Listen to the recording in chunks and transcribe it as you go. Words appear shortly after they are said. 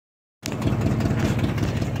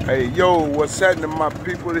Hey, yo, what's happening, my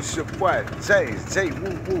people? It's your boy, J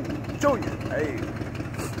Woo Woo Jr. Hey,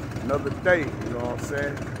 another day, you know what I'm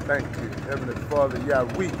saying? Thank you, Heavenly Father,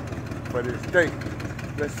 Yahweh, for this day.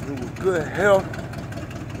 Bless you with good health,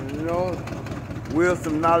 you know,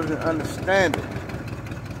 wisdom, knowledge, and understanding.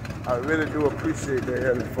 I really do appreciate that,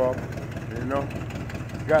 Heavenly Father, you know.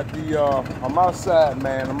 Got the, I'm outside,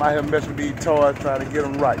 man. I'm out here messing with these toys, trying to get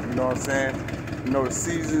them right, you know what I'm saying? You know, the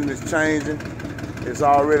season is changing. It's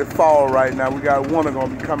already fall right now. We got winter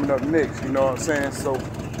gonna be coming up next, you know what I'm saying? So,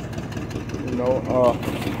 you know,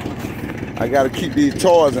 I gotta keep these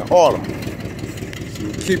toys in order.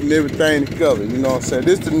 So keeping everything together, you know what I'm saying?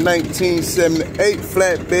 This is the 1978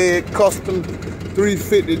 flatbed custom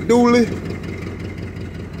 350 dually.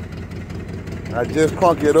 I just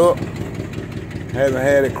crunk it up. Haven't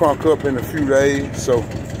had it crunk up in a few days, so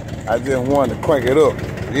I just wanted to crank it up.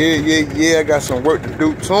 Yeah, I got some work to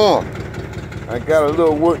do to them. I got a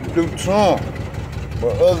little work to do to them.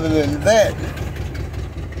 But other than that,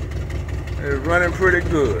 it's running pretty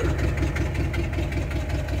good.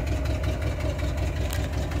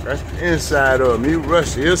 That's the inside of me.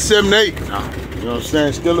 Rusty. It's 78 now. You know what I'm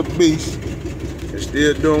saying? Still a beast. It's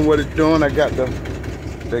still doing what it's doing. I got the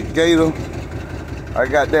gator. I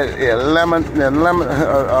got that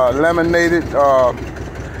laminated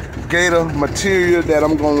gator material that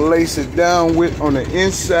I'm gonna lace it down with on the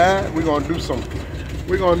inside. We're gonna do some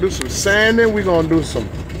sanding. We're gonna do some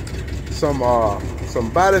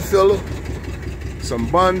body filler, some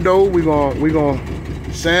bondo. We're gonna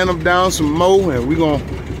sand them down some more, and we're gonna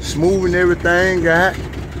smoothen everything out.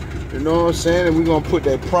 You know what I'm saying? And we're gonna put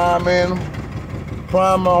that primer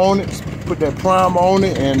on it. Put that primer on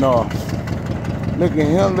it, and look at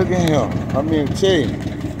him. I mean, tell you,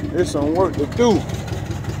 there's some work to do.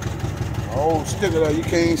 Old sticker there, you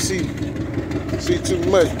can't see too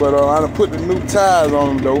much, but I done put the new tires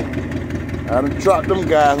on them though. I done dropped them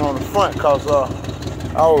guys on the front cause I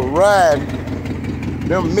was riding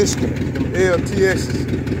them Michigan, them LTSs,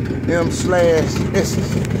 M/S's,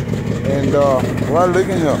 and well, look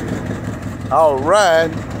at him. I was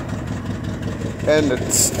riding, and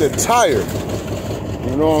the tire,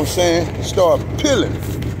 you know what I'm saying, started peeling.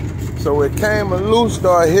 So it came loose,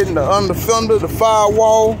 started hitting the under fender, the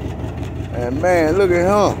firewall. And man, look at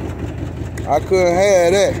him. I couldn't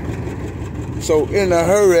have that. So in a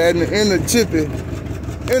hurry, in a jiffy,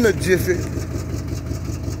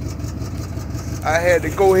 I had to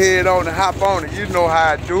go ahead on and hop on it. You know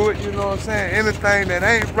how I do it, you know what I'm saying? Anything that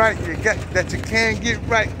ain't right, that you can't get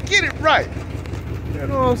right, get it right. You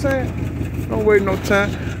know what I'm saying? Don't wait no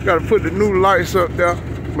time. Gotta put the new lights up there.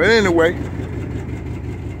 But anyway,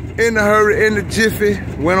 in a hurry, in the jiffy,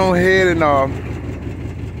 went on ahead and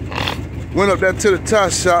went up there to the tire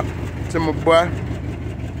shop, to my boy,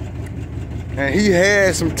 and he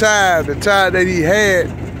had some tires. The tire that he had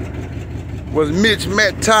was Mitch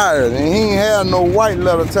Matt tires, and he ain't had no white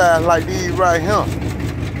leather tires like these right here.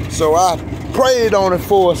 So I prayed on it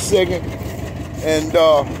for a second, and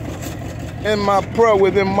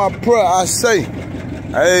within my prayer, I say,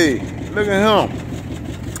 hey, look at him.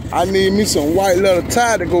 I need me some white leather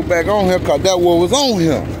tire to go back on here, cause that's what was on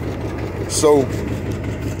here. So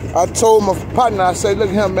I told my partner, I said, look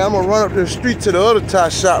here, man, I'm gonna run up the street to the other tire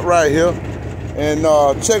shop right here and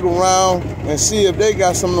check around and see if they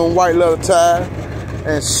got some of them white leather tires.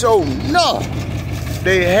 And sure enough,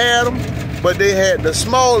 they had them, but they had the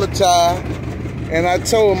smaller tire. And I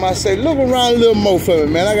told him, I said, look around a little more for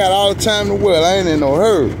me, man. I got all the time in the world. I ain't in no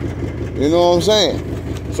hurry. You know what I'm saying?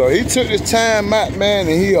 So he took his time out, man,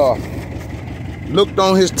 and he looked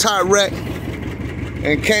on his tire rack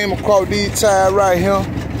and came across these tires right here.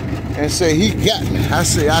 And say, he got me. I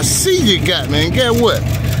say, I see you got me. And guess what?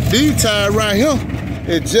 These tires right here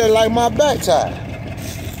is just like my back tire.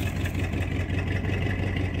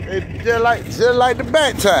 It's just like the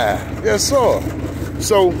back tire. Yes, sir.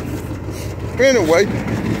 So, anyway,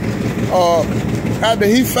 after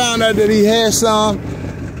he found out that he had some,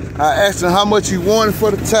 I asked him how much he wanted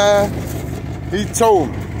for the tire. He told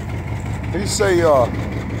me. He say,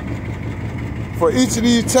 for each of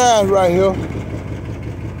these tires right here,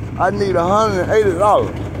 I need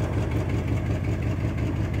 $180.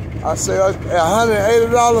 I say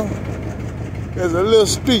 $180 is a little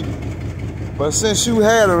steep, but since you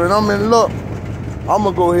had her and I'm in luck, I'm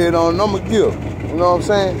gonna go ahead on and I'm gonna give. You know what I'm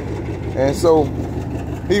saying? And so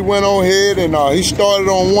he went on ahead and he started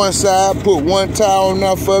on one side, put one tire on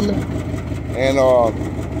there for me, and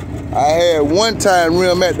I had one tire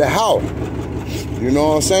rim at the house. You know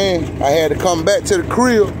what I'm saying? I had to come back to the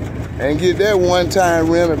crib and get that one-time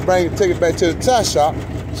rim and take it back to the tire shop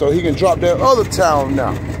so he can drop that other tire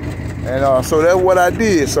now. And so that's what I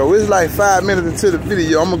did. So it's like 5 minutes into the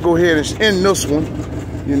video. I'm gonna go ahead and end this one.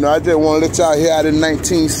 You know, I just want to let y'all hear out in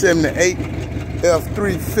 1978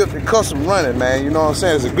 F350 custom running, man. You know what I'm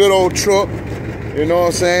saying? It's a good old truck. You know what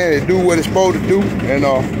I'm saying? It do what it's supposed to do, and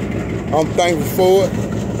I'm thankful for it.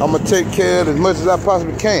 I'm gonna take care of it as much as I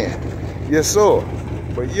possibly can. Yes, sir.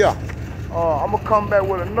 But yeah, I'm gonna come back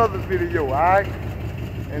with another video, all right?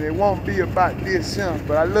 And it won't be about this here,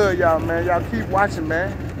 but I love y'all, man. Y'all keep watching,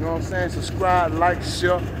 man. You know what I'm saying? Subscribe, like,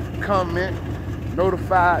 share, comment,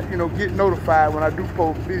 notify, you know, get notified when I do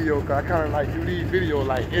post videos, because I kind of like do these videos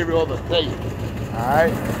like every other day. All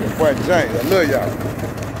right? Boy, James, I love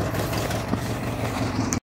y'all.